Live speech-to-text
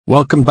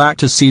Welcome back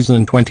to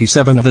season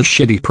 27 of this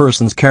shitty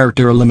person's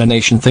character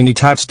elimination thingy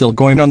type still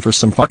going on for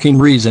some fucking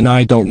reason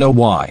I don't know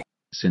why.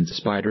 Since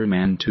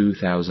Spider-Man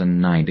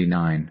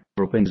 2099,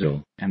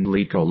 Rapunzel, and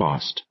Liko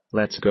lost,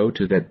 let's go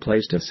to that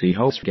place to see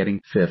who's getting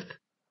 5th.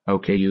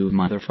 Okay you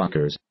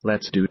motherfuckers,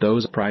 let's do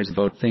those prize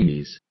vote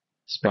thingies.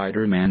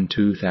 Spider-Man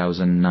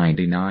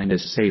 2099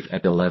 is safe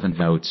at 11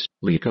 votes,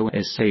 Liko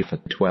is safe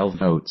at 12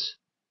 votes.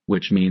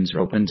 Which means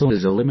Rapunzel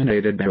is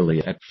eliminated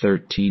barely at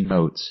 13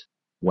 votes.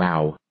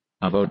 Wow.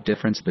 A vote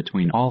difference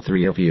between all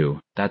three of you,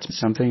 that's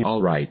something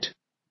alright.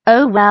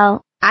 Oh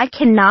well, I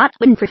cannot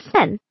win for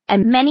Finn,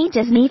 and many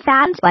Disney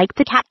fans like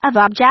the Cat of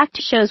Object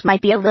shows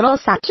might be a little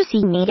sad to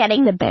see me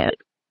getting the boot.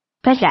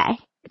 But hey,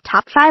 the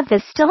top 5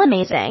 is still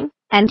amazing,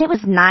 and it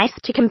was nice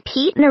to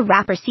compete in a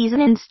rapper season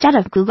instead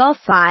of Google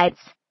Slides,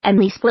 and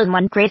we split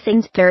one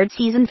Gracing's 3rd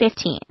season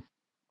 15.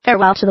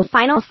 Farewell to the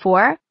final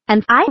 4,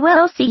 and I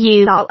will see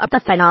you all at the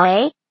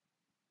finale.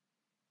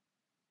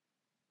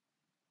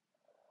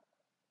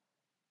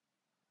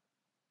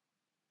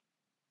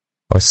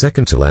 Our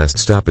second to last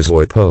stop is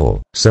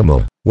Upolu,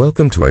 Samoa.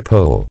 Welcome to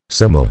Upolu,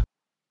 Samoa.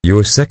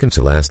 Your second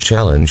to last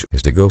challenge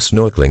is to go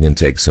snorkeling and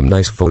take some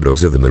nice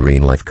photos of the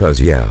marine life cause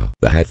yeah,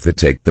 the half that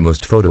take the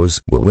most photos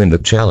will win the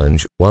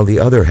challenge, while the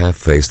other half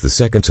face the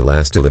second to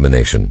last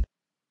elimination.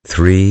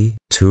 3,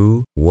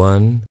 2,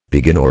 1,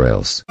 begin or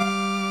else.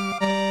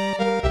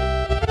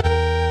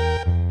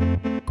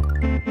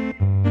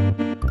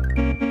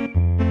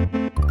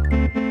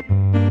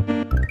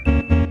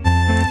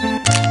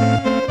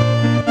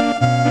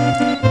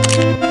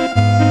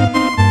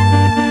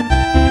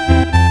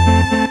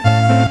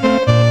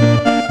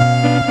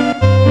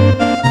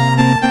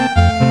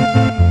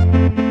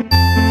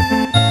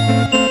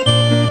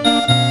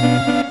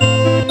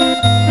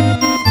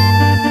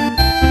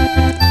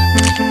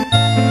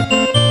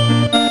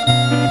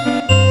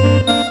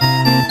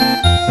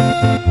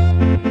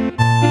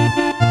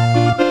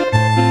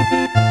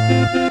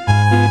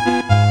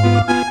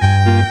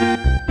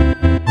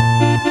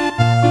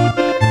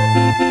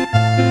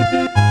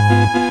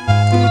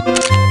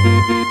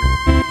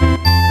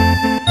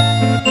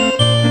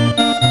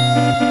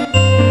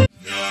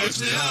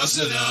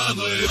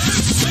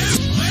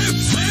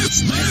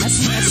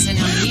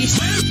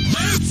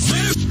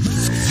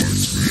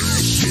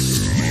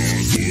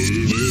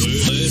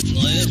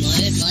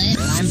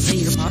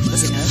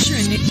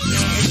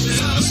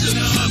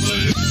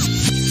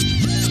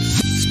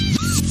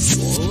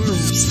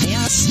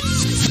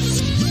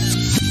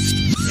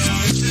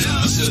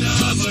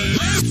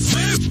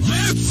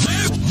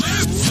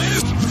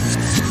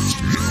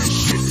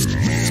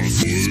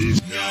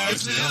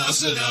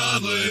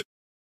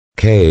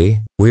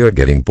 Okay, we are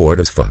getting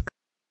bored as fuck.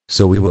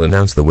 So we will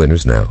announce the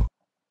winners now.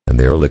 And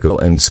they are Liko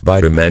and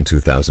Spider-Man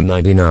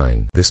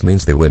 2099. This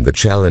means they win the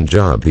challenge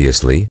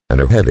obviously,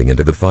 and are heading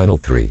into the final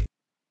 3.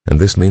 And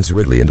this means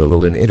Ridley and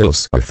Alolan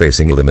Idles are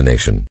facing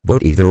elimination.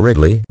 Vote either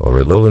Ridley or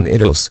Alolan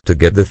Idles to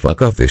get the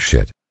fuck off this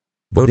shit.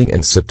 Voting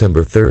ends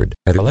September 3rd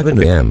at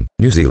 11 AM,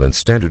 New Zealand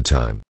Standard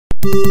Time.